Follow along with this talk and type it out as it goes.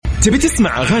تبي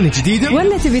تسمع أغاني جديدة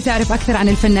ولا تبي تعرف أكثر عن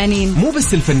الفنانين؟ مو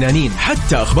بس الفنانين،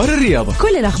 حتى أخبار الرياضة،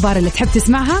 كل الأخبار اللي تحب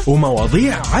تسمعها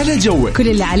ومواضيع على جوك. كل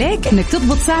اللي عليك إنك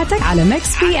تضبط ساعتك على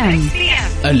ميكس بي ام.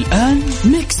 الآن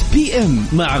ميكس بي ام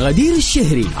مع غدير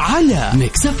الشهري على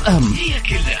ميكس اف ام. هي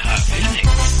كلها في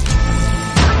الميكس.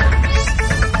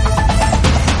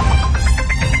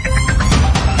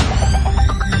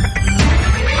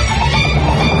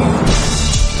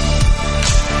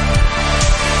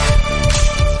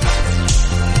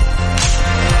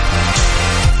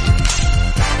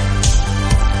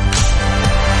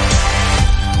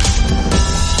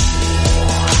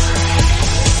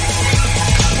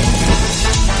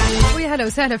 أهلا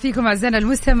وسهلا فيكم أعزائنا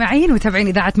المستمعين وتابعين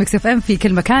إذاعة ميكس اف ام في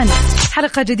كل مكان.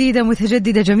 حلقة جديدة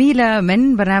متجددة جميلة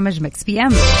من برنامج ميكس بي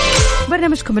ام،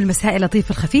 برنامجكم المسائي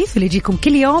اللطيف الخفيف اللي يجيكم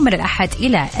كل يوم من الأحد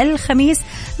إلى الخميس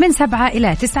من 7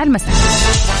 إلى 9 المساء.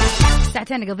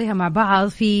 ساعتين نقضيها مع بعض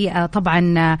في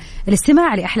طبعا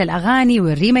الاستماع لأحلى الأغاني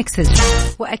والريمكسز،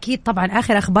 وأكيد طبعا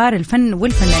آخر أخبار الفن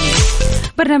والفنانين.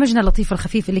 برنامجنا اللطيف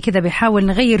الخفيف اللي كذا بيحاول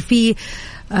نغير فيه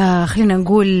خلينا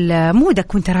نقول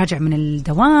مودك وانت راجع من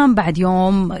الدوام بعد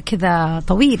يوم كذا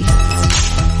طويل.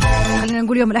 خلينا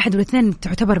نقول يوم الأحد والاثنين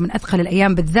تعتبر من أثقل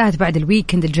الأيام، بالذات بعد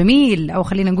الويكند الجميل، أو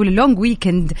خلينا نقول اللونج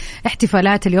ويكند،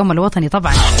 احتفالات اليوم الوطني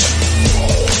طبعا.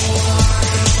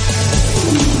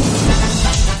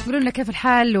 قولوا لنا كيف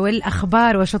الحال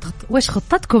والأخبار وش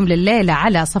خطتكم لليلة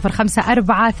على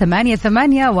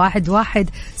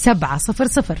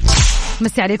 0548811700.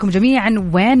 مسي عليكم جميعا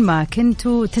وين ما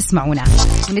كنتوا تسمعونا،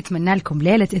 ونتمنى لكم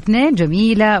ليلة اثنين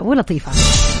جميلة ولطيفة.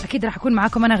 أكيد راح أكون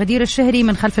معاكم أنا غدير الشهري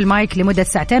من خلف المايك لمدة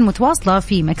ساعتين متواصلة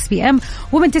في مكس بي ام،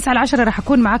 ومن 9 ل 10 راح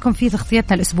أكون معاكم في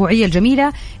تغطيتنا الأسبوعية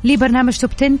الجميلة لبرنامج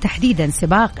توب 10، تحديدا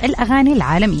سباق الأغاني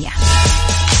العالمية.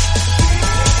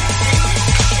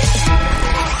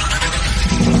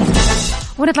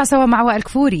 ونطلع سوا مع وائل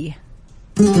كفوري،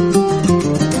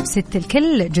 ست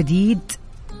الكل جديد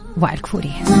وائل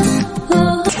كفوري.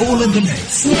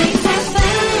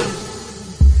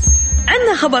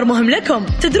 عندنا خبر مهم لكم.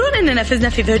 تدرون أننا فزنا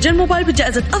في فيرجن موبايل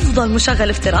بجائزة أفضل مشغل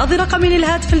افتراضي رقمي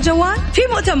للهاتف الجوال في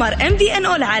مؤتمر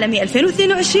MVNO العالمي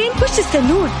 2022. وش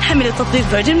تستنون؟ حملوا تطبيق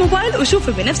فيرجن موبايل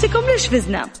وشوفوا بنفسكم ليش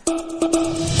فزنا.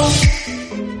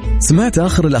 سمعت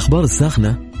آخر الأخبار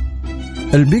الساخنة؟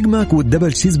 البيج ماك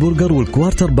والدبل تشيز برجر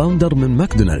والكوارتر باوندر من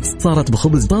ماكدونالدز صارت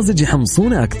بخبز طازج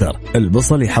يحمصونه أكثر،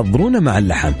 البصل يحضرونه مع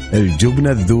اللحم،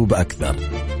 الجبنة تذوب أكثر،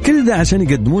 كل ذا عشان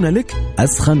يقدمونه لك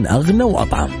أسخن أغنى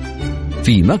وأطعم.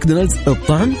 في ماكدونالدز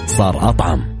الطعم صار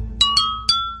أطعم.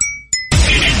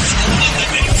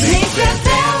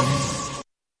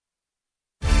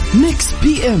 ميكس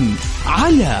بي ام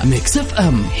على ميكس اف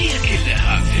ام. هي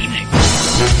كلها في الميكس.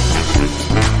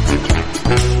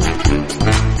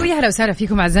 ويا هلا وسهلا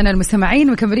فيكم أعزائنا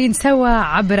المستمعين، مكملين سوا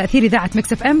عبر أثير إذاعة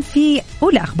ميكس اف ام في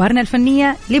أولى أخبارنا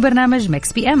الفنية لبرنامج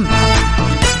ميكس بي ام.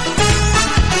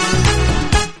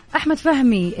 أحمد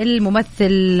فهمي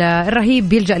الممثل الرهيب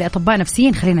بيلجأ لأطباء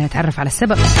نفسيين، خلينا نتعرف على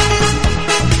السبب.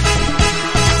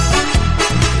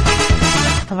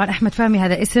 طبعا أحمد فهمي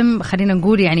هذا اسم خلينا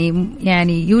نقول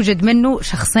يعني يوجد منه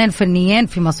شخصين فنيين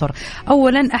في مصر.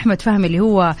 أولا أحمد فهمي اللي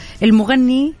هو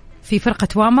المغني في فرقة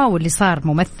واما واللي صار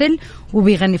ممثل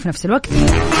وبيغني في نفس الوقت،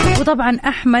 وطبعا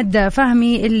أحمد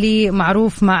فهمي اللي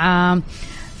معروف مع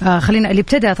اللي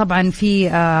ابتدى طبعا في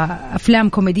أفلام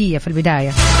كوميدية في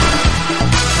البداية،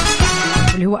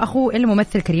 اللي هو أخو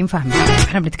الممثل كريم فهمي.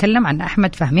 احنا بنتكلم عن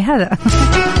أحمد فهمي هذا.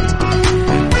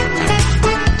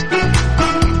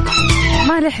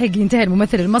 ما لحق ينتهي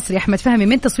الممثل المصري أحمد فهمي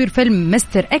من تصوير فيلم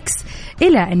مستر إكس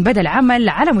إلى أن بدأ العمل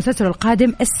على مسلسله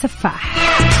القادم السفاح،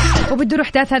 وبدور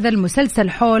أحداث هذا المسلسل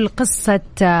حول قصة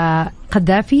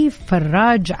قذافي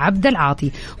فراج عبد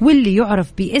العاطي، واللي يعرف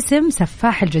باسم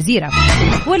سفاح الجزيرة،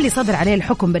 واللي صدر عليه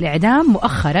الحكم بالإعدام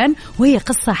مؤخرا، وهي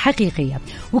قصة حقيقية.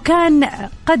 وكان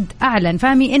قد أعلن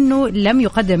فهمي أنه لم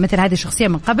يقدم مثل هذه الشخصية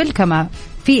من قبل، كما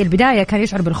في البداية كان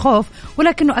يشعر بالخوف،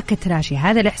 ولكنه أكد تلاشي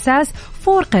هذا الإحساس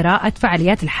فور قراءة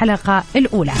فعاليات الحلقة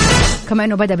الأولى. كما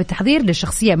أنه بدأ بالتحضير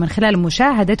للشخصية من خلال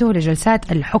مشاهدته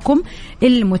لجلسات الحكم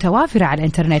المتوافرة على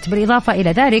الإنترنت. بالإضافة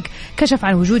إلى ذلك كشف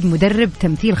عن وجود مدرب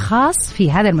تمثيل خاص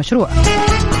في هذا المشروع،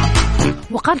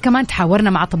 وقال كمان تحاورنا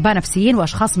مع أطباء نفسيين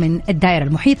وأشخاص من الدائرة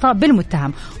المحيطة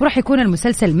بالمتهم، وراح يكون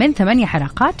المسلسل من 8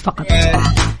 حلقات فقط.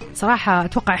 صراحة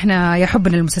أتوقع إحنا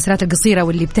يحبنا المسلسلات القصيرة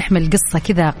واللي بتحمل قصة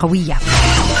كذا قوية،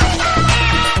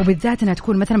 وبالذات أنها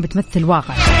تكون مثلا بتمثل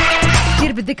واقع.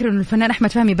 كثير بالذكر أن الفنان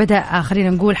أحمد فهمي بدأ خلينا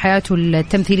نقول حياته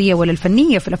التمثيلية ولا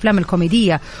الفنية في الأفلام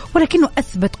الكوميدية، ولكنه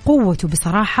أثبت قوته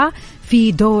بصراحة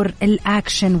في دور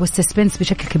الأكشن والسسبنس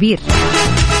بشكل كبير.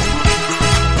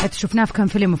 شفناه في كم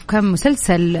فيلم وفي كم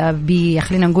مسلسل،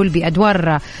 خلينا نقول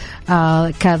بأدوار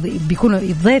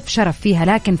بيكون ضيف شرف فيها،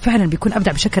 لكن فعلا بيكون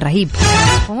أبدع بشكل رهيب،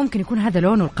 وممكن يكون هذا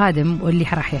لونه القادم واللي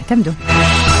راح يعتمده.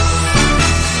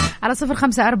 على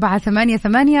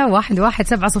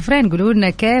 0548811700 قولوا لنا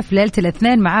كيف ليلة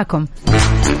الاثنين معاكم.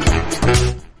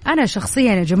 أنا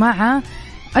شخصيا يا جماعة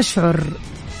أشعر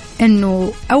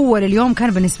إنه أول اليوم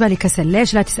كان بالنسبة لي كسل.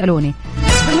 ليش لا تسألوني؟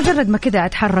 بمجرد ما كده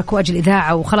أتحرك وأجي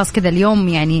الإذاعة وخلاص كده اليوم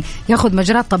يعني ياخذ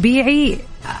مجرات طبيعي،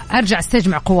 أرجع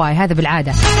استجمع قواي، هذا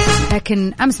بالعادة.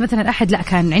 لكن أمس مثلا أحد لا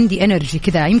كان عندي إنرجي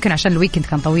كده، يمكن عشان الويكند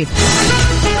كان طويل.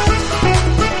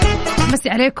 مسي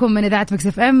عليكم من إذاعة مكس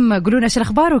اف ام، قولونا ايش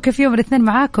الأخبار وكيف يوم الاثنين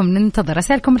معاكم. ننتظر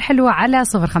رسائلكم الحلوة على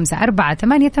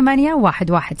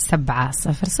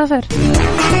 0548811700.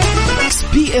 ميكس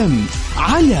بي ام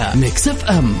على ميكس اف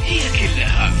ام، هي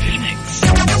كلها في الميكس.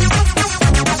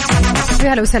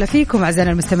 يا هلا وسهلا فيكم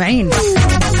أعزائنا المستمعين.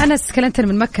 أنس كلنتن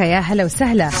من مكة، يا هلا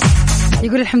وسهلا.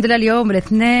 يقول الحمد لله اليوم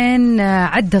الاثنين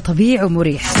عدى طبيعي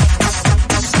ومريح.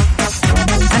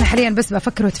 أنا حاليا بس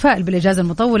بفكر واتفائل بالإجازة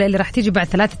المطولة اللي راح تيجي بعد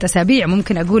 3 أسابيع.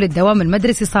 ممكن أقول الدوام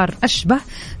المدرسي صار أشبه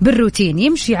بالروتين،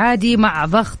 يمشي عادي مع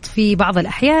ضغط في بعض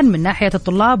الأحيان من ناحية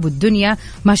الطلاب، والدنيا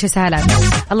ماشية سهلة.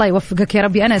 الله يوفقك يا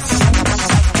ربي أنس.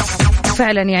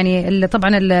 فعلا يعني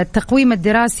طبعا التقويم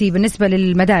الدراسي بالنسبة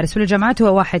للمدارس والجامعات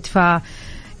هو واحد،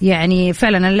 يعني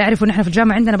فعلا أنا اللي أعرفه نحن في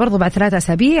الجامعة عندنا برضو بعد 3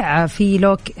 أسابيع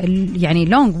في يعني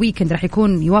لونج ويكند راح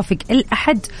يكون يوافق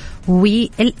الأحد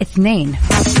والاثنين،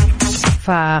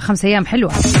 ف5 أيام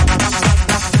حلوة.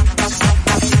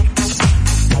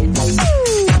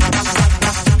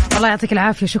 الله يعطيك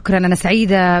العافية، شكرا. أنا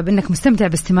سعيدة بأنك مستمتع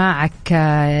باستماعك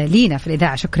لينا في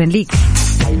الإذاعة، شكرا ليك.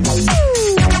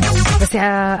 بس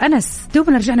يا أنس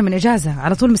دوبنا رجعنا من إجازة،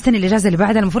 على طول مستني الإجازة اللي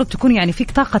بعدها. المفروض تكون يعني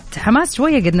فيك طاقة حماس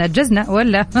شوية، قد نأجزنا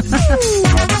ولا؟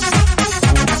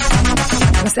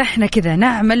 بس احنا كذا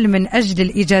نعمل من أجل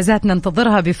الإجازات،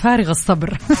 ننتظرها بفارغ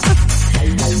الصبر.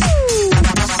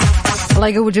 الله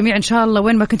يقوي الجميع إن شاء الله.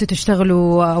 وين ما كنتوا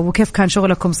تشتغلوا وكيف كان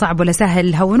شغلكم، صعب ولا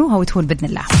سهل، هونوها وتهون بإذن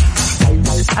الله.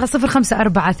 على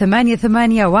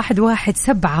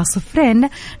 0548811700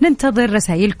 ننتظر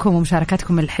رسائلكم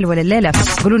ومشاركاتكم الحلوة لليلة.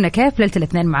 قولوا لنا كيف ليلة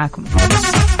الاثنين معاكم.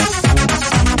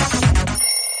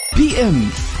 بي ام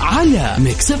على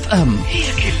ميكس اف ام، هي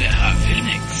كلها في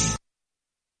الميكس.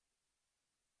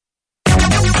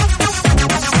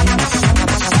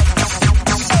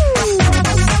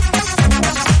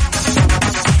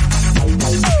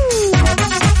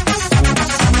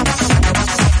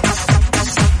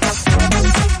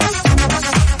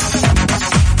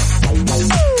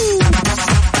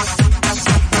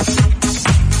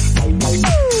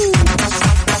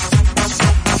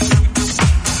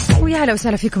 أهلا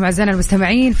وسهلا فيكم أعزائنا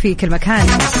المستمعين في كل مكان.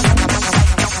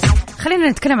 خلينا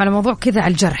نتكلم على موضوع كذا،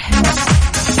 على الجرح.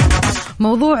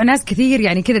 موضوع ناس كثير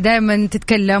يعني كذا دائما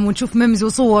تتكلم، ونشوف ميمز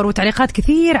وصور وتعليقات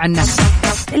كثير عنه.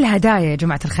 الهدايا يا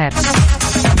جماعة الخير،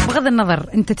 بغض النظر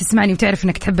أنت تسمعني وتعرف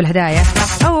أنك تحب الهدايا،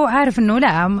 أو عارف أنه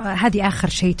لا هذه آخر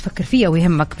شيء تفكر فيه أو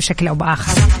يهمك بشكل أو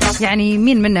بآخر. يعني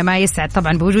مين منا ما يسعد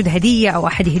طبعا بوجود هدية أو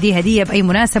أحد يهديه هدية بأي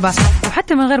مناسبة،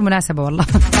 وحتى من غير مناسبة والله.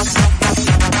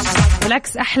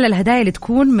 بالعكس أحلى الهدايا اللي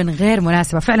تكون من غير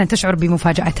مناسبة، فعلا تشعر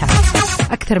بمفاجأتها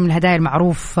أكثر من الهدايا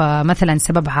المعروف مثلا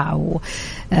سببها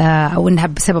أو إنها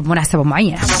بسبب مناسبة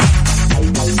معينة.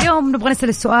 اليوم نبغى نسأل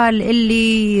السؤال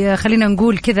اللي خلينا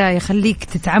نقول كذا يخليك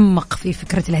تتعمق في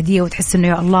فكرة الهدية وتحس إنه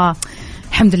يا الله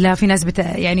الحمد لله في ناس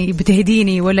يعني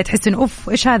بتهديني، ولا تحس إنه أوف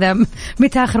إيش هذا،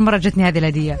 متى آخر مرة جتني هذه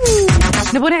الهدية.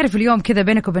 نبغى نعرف اليوم كذا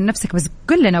بينك وبين نفسك، بس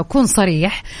قل لنا وكون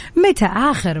صريح، متى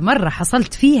آخر مرة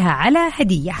حصلت فيها على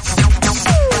هدية؟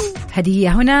 هدية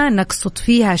هنا نقصد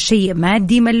فيها شيء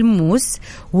مادي ملموس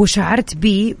وشعرت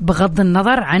به بغض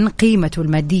النظر عن قيمته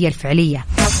المادية الفعلية.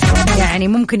 يعني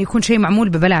ممكن يكون شيء معمول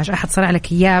ببلاش، أحد صنع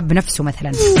لك إياه بنفسه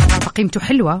مثلا، فقيمته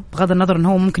حلوة بغض النظر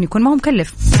أنه هو ممكن يكون ما هو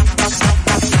مكلف.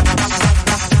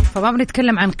 فما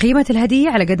بنتكلم عن قيمة الهدية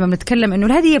على قد ما بنتكلم أنه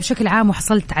الهدية بشكل عام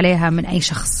وحصلت عليها من أي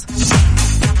شخص،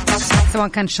 سواء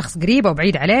كان شخص قريب أو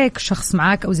بعيد عليك، شخص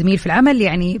معاك أو زميل في العمل.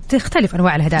 يعني بتختلف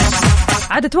أنواع الهدايا.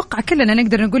 عاد أتوقع كلنا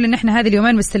نقدر نقول إن إحنا هذه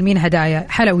اليومين مستلمين هدايا،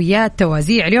 حلويات،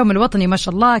 توازيع. اليوم الوطني ما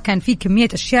شاء الله كان فيه كمية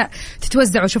أشياء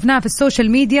تتوزع وشفناها في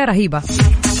السوشيال ميديا رهيبة.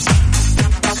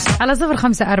 على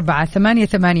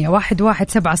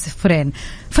 0548811700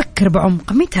 فكر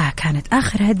بعمق، متى كانت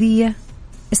آخر هدية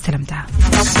استلمتها؟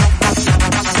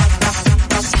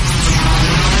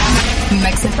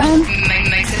 Mix FM,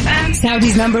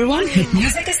 Saudi's #1 hit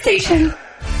music station.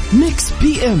 ميكس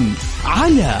بي ام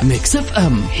على ميكس اف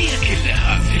ام، هي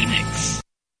كلها في الميكس.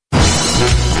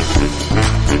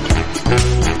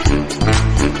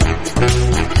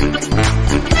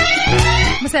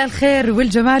 مساء الخير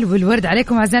والجمال والورد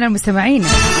عليكم أعزائنا المستمعين.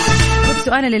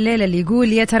 سؤالنا لليلة اللي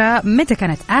يقول يا ترى متى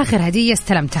كانت آخر هدية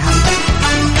استلمتها؟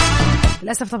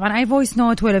 للأسف طبعا أي فويس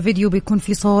نوت ولا فيديو بيكون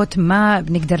في صوت ما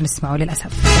بنقدر نسمعه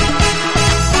للأسف.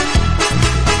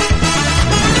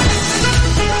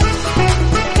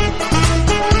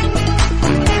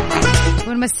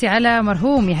 ونمسي على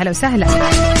مرهوم، يا هلا وسهلا.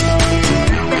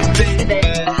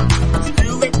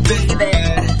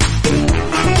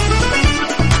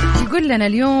 يقول لنا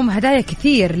اليوم هدايا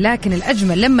كثير، لكن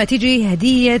الأجمل لما تيجي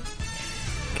هدية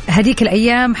هديك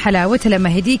الأيام حلاوتها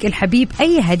لما هديك الحبيب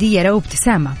أي هدية لو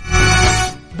ابتسامة.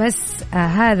 بس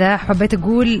هذا حبيت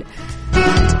أقول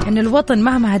إن الوطن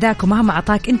مهما هداك ومهما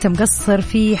عطاك أنت مقصر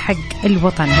في حق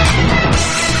الوطن.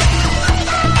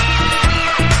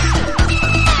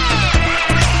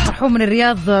 مرحوم من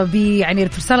الرياض يعني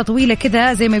رسالة طويلة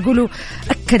كذا زي ما يقولوا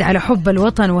أكد على حب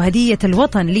الوطن وهدية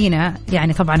الوطن لينا،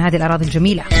 يعني طبعا هذه الأراضي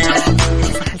الجميلة.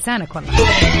 صح لسانك والله.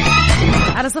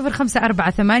 على 0548811700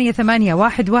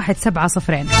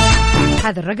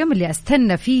 هذا الرقم اللي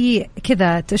أستنى فيه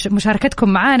كذا مشاركتكم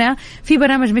معانا في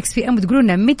برنامج ميكس بي ام، وتقولوا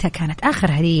لنا متى كانت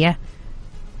آخر هدية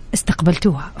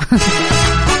استقبلتوها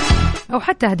أو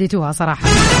حتى هديتوها. صراحة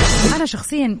أنا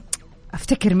شخصيا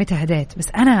أفتكر متى هديت، بس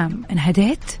أنا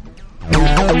هديت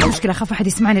مشكلة أخاف أحد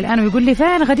يسمعني الآن ويقول لي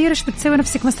فين غدير إيش بتسوي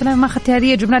نفسك مثلا ما أخذتي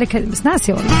هدية جبنا لك، بس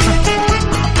ناسي والله.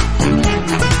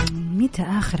 متى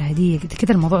آخر هدية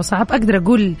كذا الموضوع صعب. أقدر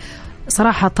أقول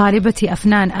صراحة طالبتي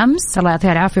أفنان أمس الله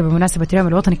يعطيها العافية بمناسبة اليوم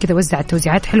الوطني كذا وزعت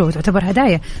توزيعات حلوة وتعتبر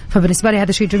هدايا، فبالنسبة لي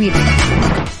هذا شيء جميل.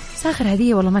 بس آخر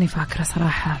هدية والله ماني فاكرة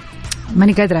صراحة،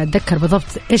 ماني قادرة أتذكر بالضبط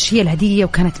إيش هي الهدية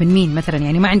وكانت من مين مثلا،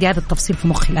 يعني ما عندي هذا التفصيل في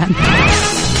مخي الآن.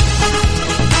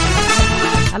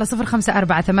 على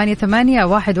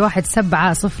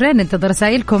 0548811700 ننتظر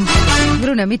رسائلكم.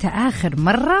 قولونا متى آخر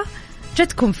مرة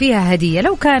جتكم فيها هدية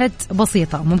لو كانت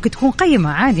بسيطة، ممكن تكون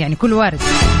قيمة عادي يعني كل وارد.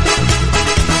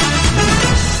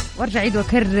 وارجع عيد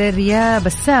وكرر يا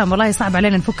بسام والله صعب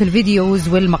علينا نفك الفيديوز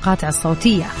والمقاطع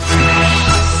الصوتية.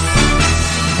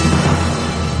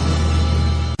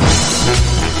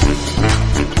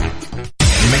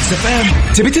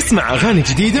 تبي تسمع أغاني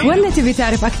جديدة؟ ولا تبي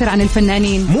تعرف أكثر عن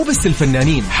الفنانين؟ مو بس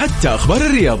الفنانين، حتى أخبار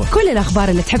الرياضة، كل الأخبار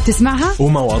اللي تحب تسمعها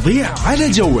ومواضيع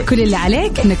على جوك. كل اللي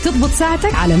عليك إنك تضبط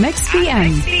ساعتك على ميكس بي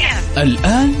ام.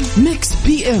 الآن ميكس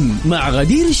بي ام مع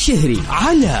غدير الشهري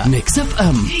على ميكس اف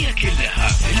ام. هي كلها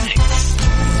في الميكس.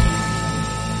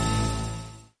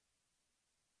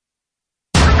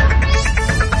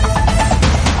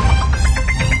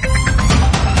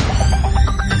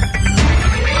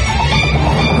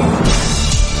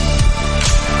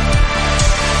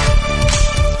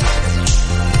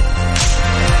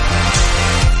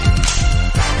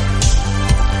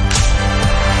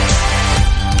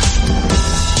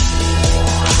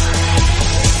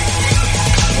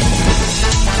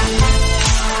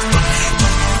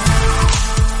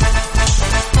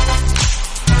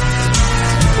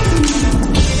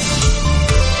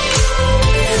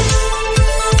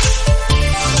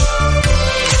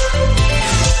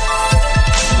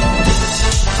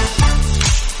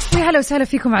 أهلا وسهلا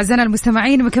فيكم أعزائنا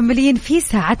المستمعين، مكملين في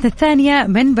ساعتنا الثانية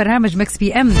من برنامج ميكس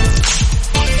بي ام.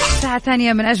 ساعة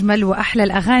ثانية من أجمل وأحلى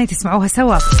الأغاني تسمعوها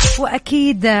سوا،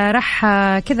 وأكيد راح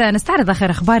كذا نستعرض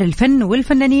آخر أخبار الفن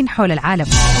والفنانين حول العالم.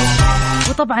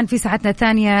 وطبعا في ساعتنا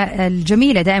الثانية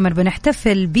الجميلة دائما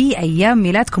بنحتفل بأيام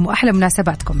ميلادكم وأحلى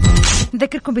مناسباتكم.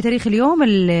 نذكركم بتاريخ اليوم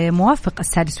الموافق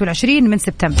 26 من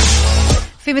سبتمبر.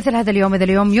 في مثل هذا اليوم، إذا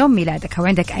اليوم يوم ميلادك أو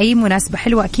عندك أي مناسبة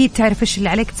حلوة أكيد تعرف إيش اللي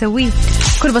عليك تسويه.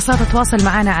 بكل بساطة تواصل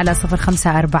معنا على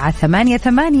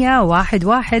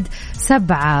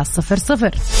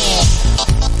 0548811700.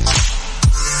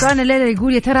 سؤالنا الليلة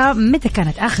يقول يا ترى متى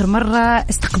كانت آخر مرة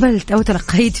استقبلت أو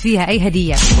تلقيت فيها أي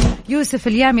هدية؟ يوسف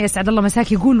اليامي أسعد الله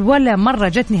مساك يقول ولا مرة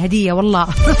جتني هدية والله.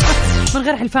 من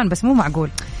غير حلفان، بس مو معقول.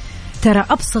 ترى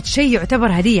أبسط شيء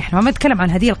يعتبر هدية. احنا ما نتكلم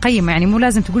عن هدية القيمة، يعني مو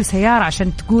لازم تقول سيارة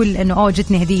عشان تقول إنه أوه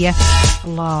جتني هدية.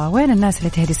 الله، وين الناس اللي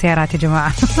تهدي سيارات يا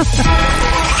جماعة؟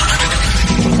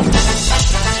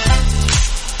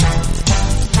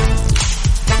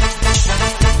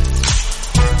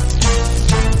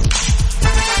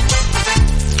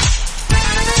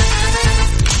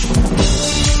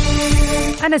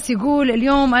 أنس يقول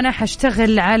اليوم أنا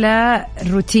حشتغل على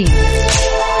الروتين.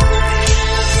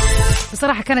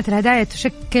 بصراحة كانت الهدايا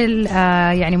تشكل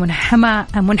يعني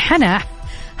منحنى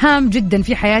هام جدا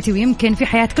في حياتي ويمكن في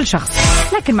حياة كل شخص،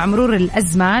 لكن مع مرور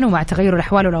الأزمان ومع تغير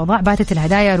الأحوال والأوضاع باتت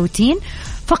الهدايا روتين،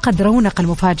 فقد رونق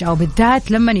المفاجأة،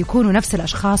 وبالذات لما يكونوا نفس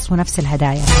الأشخاص ونفس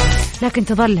الهدايا. لكن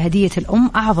تظل هدية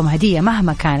الأم أعظم هدية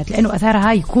مهما كانت، لأنه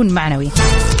أثارها يكون معنوي.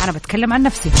 أنا بتكلم عن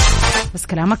نفسي، بس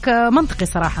كلامك منطقي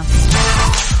صراحة.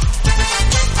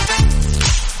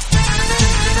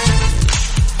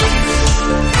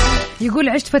 يقول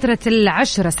عشت فترة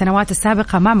 10 سنوات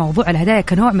السابقة مع موضوع الهدايا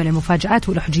كنوع من المفاجآت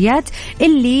والأحجيات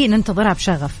اللي ننتظرها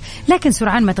بشغف، لكن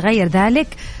سرعان ما تغير ذلك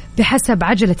بحسب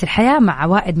عجلة الحياة مع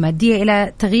عوائد مادية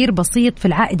إلى تغيير بسيط في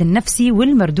العائد النفسي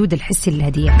والمردود الحسي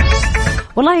للهدية.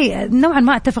 والله نوعا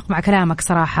ما أتفق مع كلامك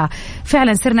صراحة،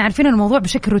 فعلا صرنا عارفين الموضوع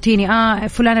بشكل روتيني.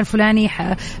 فلان الفلاني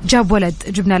جاب ولد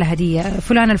جبنا له هدية،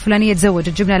 فلان الفلانية تزوجت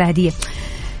جبنا له هدية.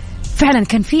 فعلا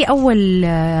كان في أول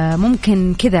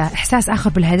ممكن كذا إحساس آخر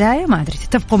بالهدايا، ما أدري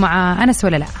تتفقوا مع أنس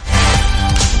ولا لا؟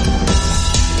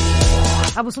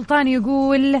 أبو سلطان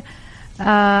يقول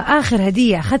آخر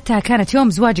هدية أخذتها كانت يوم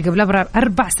زواجي قبل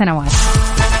 4 سنوات.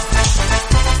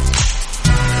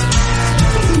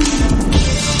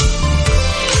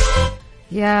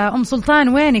 يا أم سلطان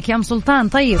وينك يا أم سلطان؟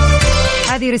 طيب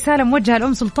هذه رسالة موجهة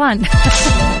لأم سلطان.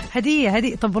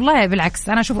 هدية. طب والله بالعكس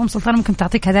أنا أشوف أم سلطان ممكن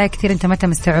تعطيك هدايا كثير أنت متى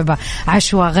مستوعبة،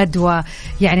 عشوة غدوة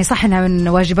يعني صح إنها من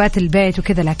واجبات البيت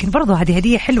وكذا، لكن برضو هذه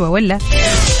هدية حلوة ولا؟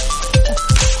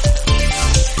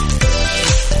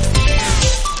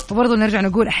 وبرضو نرجع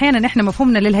نقول أحيانا إحنا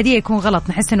مفهومنا للهدية يكون غلط،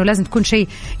 نحس إنه لازم تكون شيء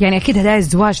يعني أكيد هدايا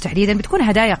الزواج تحديدا بتكون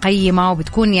هدايا قيمة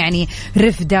وبتكون يعني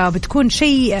رفدة وبتكون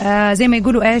شيء زي ما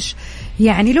يقولوا إيش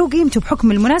يعني له قيمته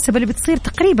بحكم المناسبة اللي بتصير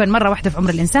تقريبا مرة واحدة في عمر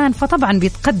الإنسان، فطبعا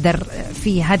بيتقدر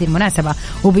في هذه المناسبة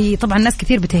وطبعا ناس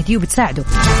كثير بتهديه وبتساعده.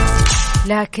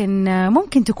 لكن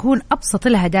ممكن تكون أبسط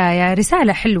الهدايا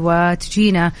رسالة حلوة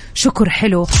تجينا، شكر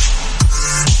حلو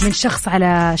من شخص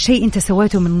على شيء أنت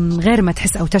سويته من غير ما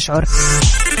تحس أو تشعر.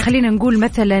 خلينا نقول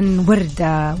مثلا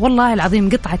وردة، والله العظيم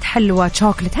قطعة حلوى،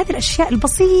 شوكلت، هذه الأشياء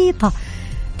البسيطة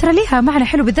ترى ليها معنى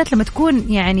حلو، بالذات لما تكون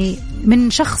يعني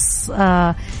من شخص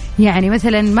يعني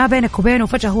مثلا ما بينك وبينه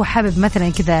وفجأة هو حابب مثلا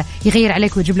كذا يغير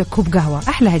عليك ويجيب لك كوب قهوة،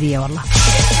 أحلى هدية والله.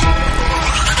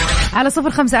 على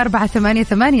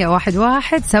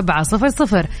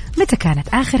 0548811700 متى كانت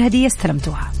آخر هدية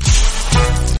استلمتوها؟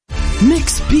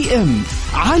 ميكس بي ام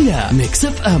على ميكس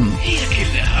اف ام، هي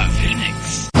كلها في الميكس.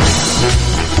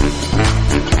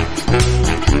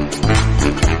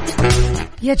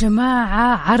 يا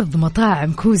جماعة عرض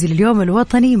مطاعم كوزي لليوم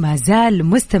الوطني ما زال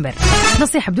مستمر.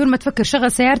 نصيحة بدون ما تفكر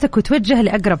شغل سيارتك وتوجه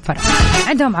لأقرب فرع.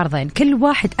 عندهم عرضين كل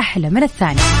واحد أحلى من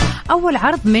الثاني. أول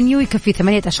عرض منيو يكفي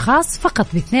 8 أشخاص فقط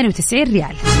ب92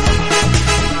 ريال،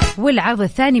 والعرض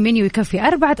الثاني منيو يكفي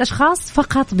 4 أشخاص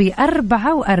فقط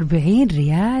ب44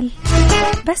 ريال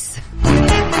بس.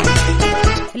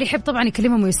 اللي يحب طبعا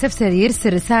يكلمهم ويستفسر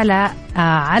يرسل رسالة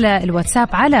على الواتساب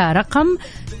على رقم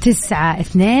 9200335998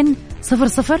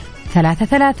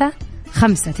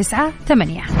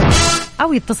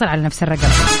 أو يتصل على نفس الرقم،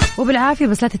 وبالعافية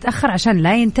بس لا تتأخر عشان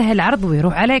لا ينتهي العرض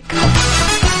ويروح عليك.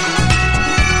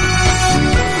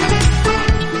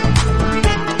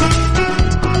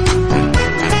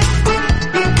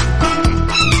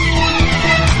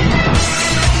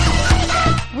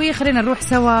 خلينا نروح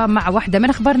سوا مع واحدة من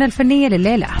أخبارنا الفنية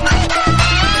لليلة.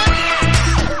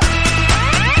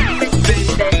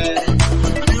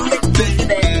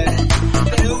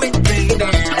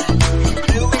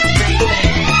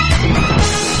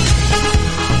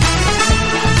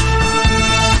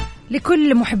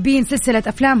 لكل محبين سلسلة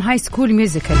أفلام هاي سكول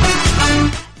ميوزيكال،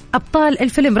 أبطال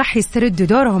الفيلم راح يستردوا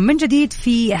دورهم من جديد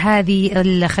في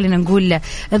هذه خلينا نقول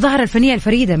الظاهرة الفنية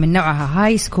الفريدة من نوعها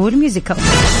هاي سكول ميوزيكال.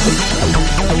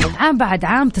 عام بعد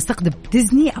عام تستقطب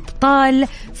ديزني أبطال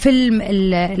فيلم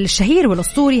الشهير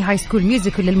والأسطوري هاي سكول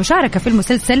ميوزيكال للمشاركة في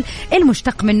المسلسل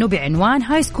المشتق منه بعنوان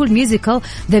هاي سكول ميوزيكال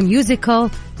ذا ميوزيكال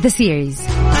ذا سيريز.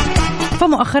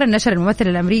 فمؤخرا نشر الممثل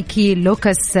الأمريكي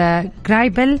لوكاس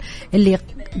جرايبل اللي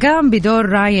قام بدور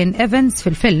راين إيفنز في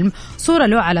الفيلم صورة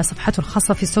له على صفحته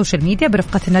الخاصة في السوشيال ميديا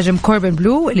برفقة النجم كوربن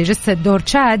بلو اللي جسد دور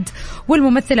تشاد،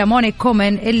 والممثلة مونيك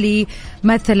كومان اللي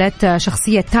مثلت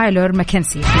شخصية تايلور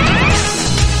ماكنسي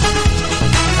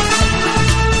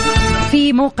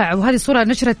في موقع. وهذه الصورة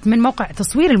نشرت من موقع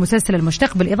تصوير المسلسل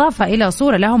المشتق بالإضافة إلى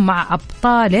صورة لهم مع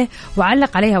أبطاله،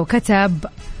 وعلق عليها وكتب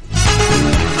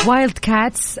وايلد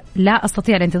كاتس لا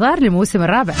أستطيع الانتظار للموسم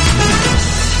الرابع.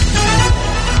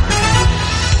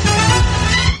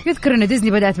 يذكر أن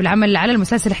ديزني بدأت بالعمل على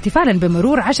المسلسل احتفالا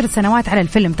بمرور 10 سنوات على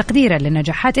الفيلم تقديرا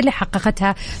للنجاحات اللي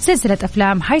حققتها سلسلة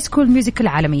أفلام هاي سكول ميوزيكال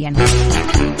عالميا.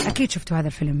 أكيد شفتوا هذا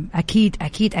الفيلم، أكيد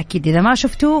أكيد أكيد، إذا ما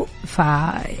شفتوا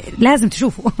فلازم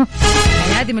تشوفوا.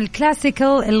 يعني هذه من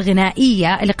الكلاسيكال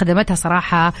الغنائية اللي قدمتها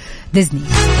صراحة ديزني.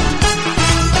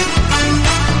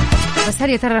 بس هل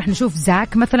يا ترى رح نشوف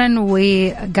زاك مثلا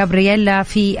وغابرييلا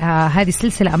في هذه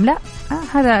السلسلة أم لا؟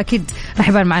 هذا أكيد رح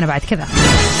يبان معنا بعد كذا.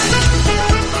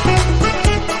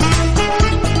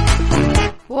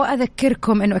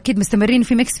 وأذكركم أنه أكيد مستمرين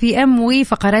في ميكس بي ام،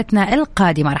 وفقراتنا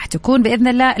القادمة راح تكون بإذن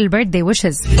الله البيرثدي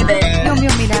ويشز، يوم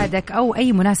ميلادك أو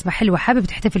أي مناسبة حلوة حابب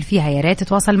تحتفل فيها، يا ريت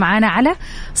تتواصل معنا على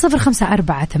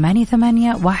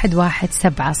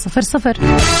 0548811700.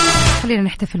 خلينا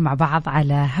نحتفل مع بعض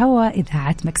على هوا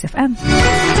إذاعة ميكس اف ام.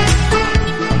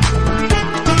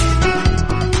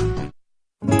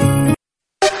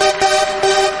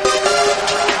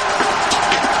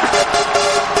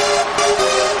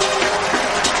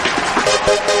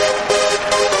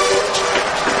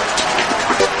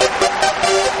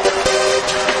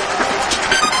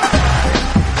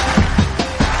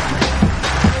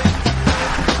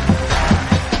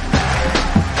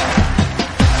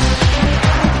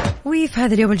 في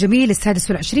هذا اليوم الجميل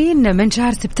 26 من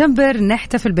شهر سبتمبر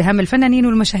نحتفل بهم الفنانين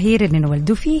والمشاهير اللي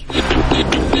انولدوا فيه.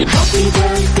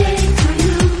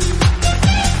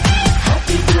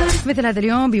 مثل هذا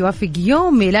اليوم بيوافق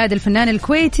يوم ميلاد الفنان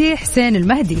الكويتي حسين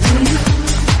المهدي،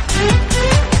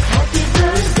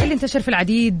 اللي انتشر في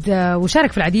العديد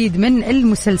وشارك في العديد من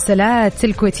المسلسلات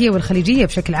الكويتية والخليجية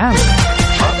بشكل عام.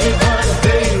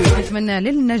 نتمنى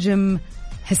للنجم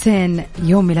حسين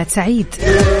يوم ميلاد سعيد.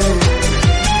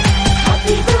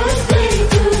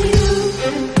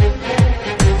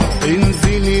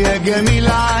 انزل يا جميل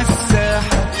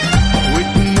عالساحة.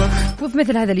 وفي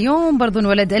مثل هذا اليوم برضو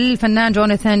انولد الفنان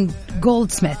جوناثان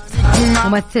جولدسميث،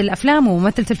 ممثل أفلام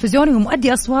وممثل تلفزيوني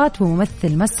ومؤدي أصوات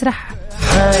وممثل مسرح،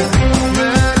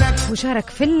 وشارك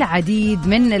في العديد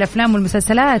من الأفلام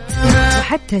والمسلسلات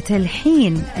وحتى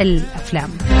تلحين الأفلام.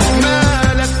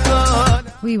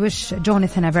 We wish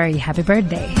Jonathan a very happy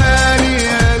birthday.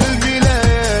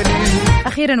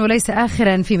 أخيرا وليس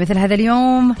آخرا في مثل هذا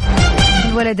اليوم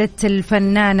ولدت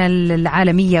الفنانة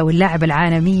العالمية واللاعبة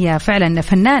العالمية، فعلا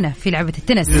فنانة في لعبة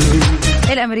التنس،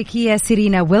 الأمريكية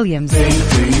سيرينا ويليامز.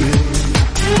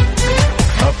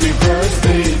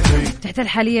 تحتل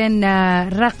حاليا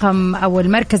الرقم أو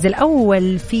المركز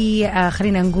الأول في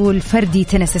خلينا نقول فردي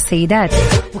تنس السيدات،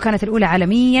 وكانت الأولى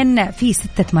عالميا في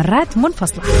 6 مرات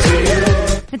منفصلة.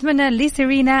 نتمنى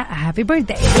لسيرينا هابي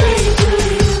بيرثداي.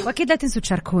 وأكيد لا تنسوا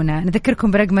تشاركونا،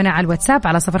 نذكركم برقمنا على الواتساب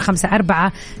على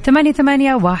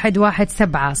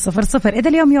 0548811700. إذا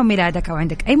اليوم يوم ميلادك أو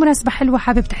عندك أي مناسبة حلوة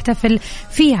حابب تحتفل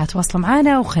فيها تواصلوا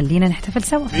معنا وخلينا نحتفل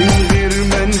سوا.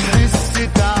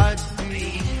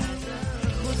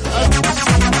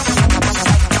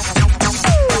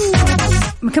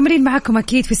 مكملين معكم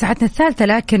أكيد في ساعتنا الثالثة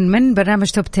لكن من برنامج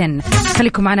توب 10.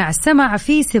 خليكم معنا على السمع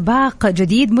في سباق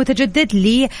جديد متجدد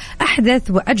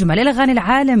لأحدث وأجمل الأغاني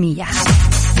العالمية،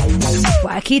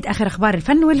 وأكيد آخر أخبار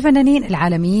الفن والفنانين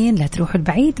العالميين. لا تروحوا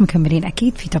البعيد، مكملين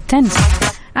أكيد في توب 10.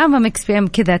 أما ميكس بي ام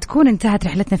كذا تكون انتهت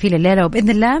رحلتنا فيه الليلة، وبإذن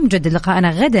الله مجدد لقاءنا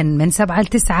غدا من 7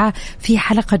 ل9 في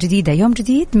حلقة جديدة، يوم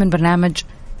جديد من برنامج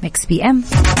ميكس بي ام.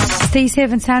 Stay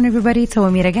safe and sound everybody.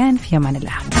 سوى ميرجان في أمان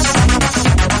الله.